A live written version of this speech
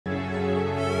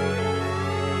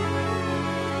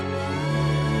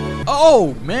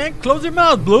Oh, man, close your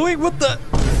mouth, Bluey. What the?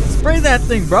 Spray that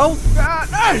thing, bro.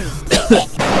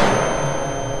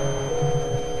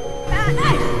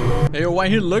 Hey, why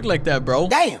he look like that, bro?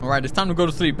 Damn. All right, it's time to go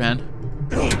to sleep, man.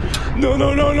 No.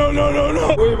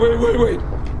 Wait.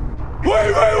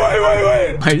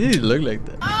 Why did he look like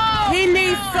that? He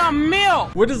needs some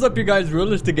milk. What is up, you guys?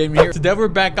 Realistic Gaming here. Today we're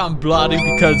back on Bloody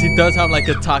because he does have like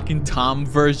a talking Tom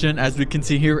version, as we can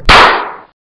see here.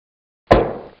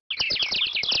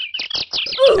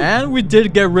 And we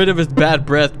did get rid of his bad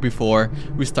breath before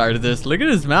we started this. Look at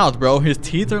his mouth, bro. His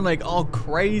teeth are like all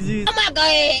crazy. Oh my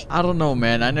God. I don't know,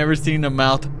 man. I never seen a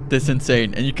mouth this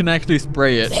insane. And you can actually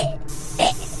spray it.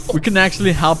 We can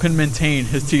actually help him maintain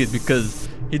his teeth because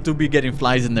he do be getting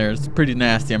flies in there. It's pretty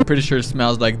nasty. I'm pretty sure it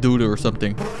smells like doo-doo or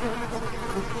something.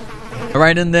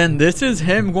 Alright, and then this is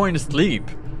him going to sleep.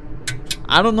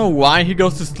 I don't know why he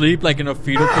goes to sleep like in a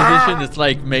fetal position. It's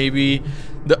like maybe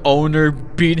the owner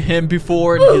beat him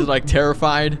before and he's like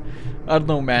terrified. I don't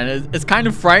know, man. It's kind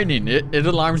of frightening. It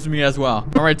alarms me as well.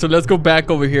 Alright, so let's go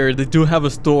back over here. They do have a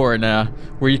store now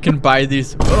where you can buy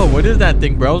these. Oh, what is that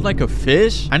thing, bro? It's like a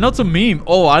fish? I know it's a meme.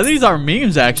 Oh, these are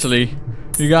memes actually.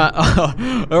 You got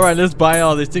alright, let's buy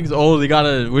all these things. Oh, they got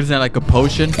a, what is that, like a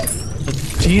potion? A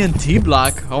TNT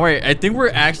block. Alright, I think we're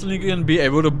actually gonna be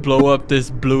able to blow up this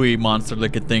Bluey monster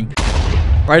looking thing.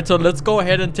 Alright, so let's go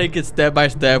ahead and take it step by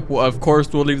step. Well, of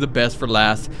course, we'll leave the best for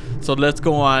last. So let's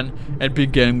go on and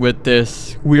begin with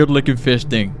this weird looking fish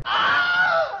thing.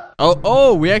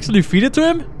 Oh, we actually feed it to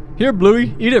him? Here,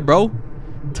 Bluey, eat it, bro.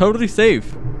 Totally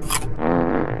safe.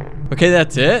 Okay,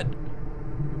 that's it.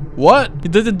 What? He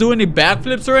doesn't do any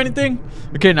backflips or anything?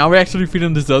 Okay, now we actually feed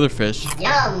him this other fish.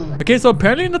 Yum. Okay, so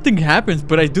apparently nothing happens,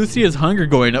 but I do see his hunger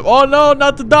going up. Oh no,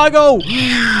 not the doggo!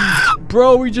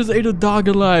 Bro, we just ate a dog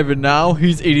alive and now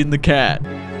he's eating the cat.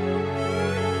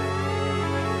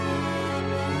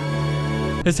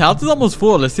 His house is almost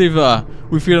full. Let's see if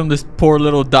we feed him this poor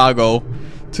little doggo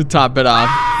to top it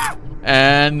off.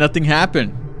 And nothing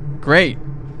happened. Great.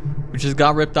 We just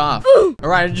got ripped off.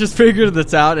 Alright, I just figured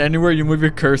this out. Anywhere you move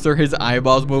your cursor, his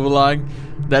eyeballs move along.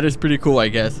 That is pretty cool, I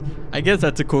guess. I guess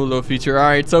that's a cool little feature.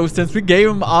 Alright, so since we gave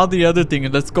him all the other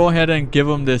things, let's go ahead and give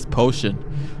him this potion.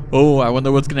 Oh, I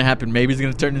wonder what's gonna happen. Maybe he's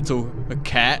gonna turn into a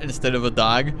cat instead of a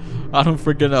dog. I don't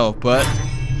freaking know, but...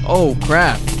 Oh,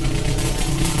 crap.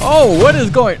 Oh, what is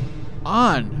going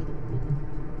on?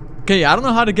 Okay, I don't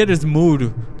know how to get his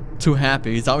mood too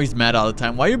happy. He's always mad all the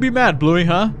time. Why you be mad, Bluey,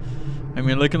 huh? I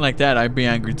mean, looking like that, I'd be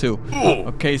angry too.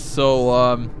 Okay,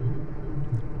 so,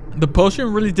 the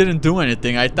potion really didn't do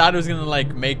anything. I thought it was gonna,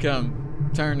 like, make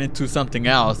him turn into something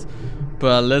else.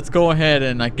 But let's go ahead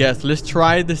and, I guess, let's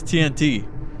try this TNT.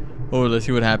 Oh, let's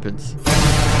see what happens.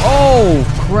 Oh,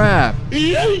 crap.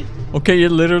 Okay,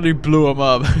 it literally blew him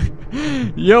up.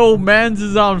 Yo, man's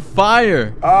is on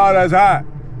fire. Oh, that's hot.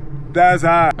 That's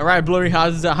hot. Alright, Bluey,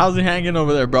 how's he hanging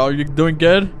over there, bro? You doing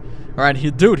good? Alright,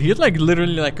 dude, he's like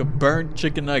literally like a burnt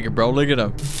chicken nugget, bro. Look at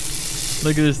him.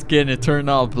 Look at his skin. It turned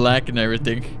all black and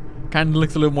everything. Kind of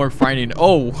looks a little more frightening.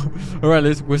 Oh,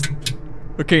 alright,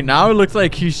 okay, now it looks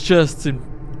like he's just in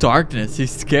darkness.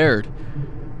 He's scared.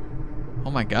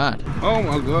 Oh my god. Oh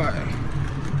my god.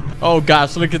 Oh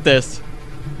gosh, look at this.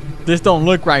 This don't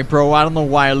look right, bro. I don't know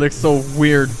why it looks so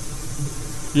weird.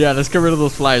 Yeah, let's get rid of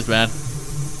those flies, man.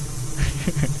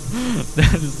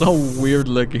 That is so weird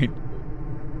looking.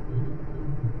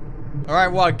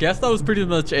 Alright, well, I guess that was pretty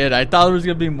much it. I thought there was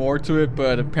going to be more to it,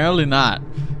 but apparently not.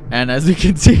 And as you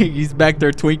can see, he's back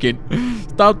there tweaking.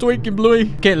 Stop tweaking,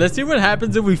 Bluey. Okay, let's see what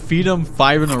happens if we feed him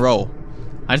 5 in a row.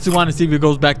 I just want to see if it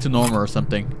goes back to normal or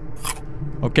something.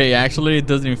 Okay, actually, it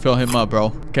doesn't even fill him up,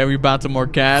 bro. Okay, we bought some more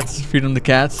cats. Feed him the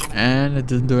cats, and it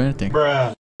doesn't do anything.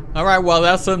 Bruh. Alright, well,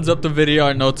 that sums up the video.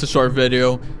 I know it's a short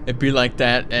video. It be like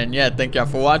that. And yeah, thank y'all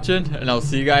for watching, and I'll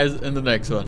see you guys in the next one.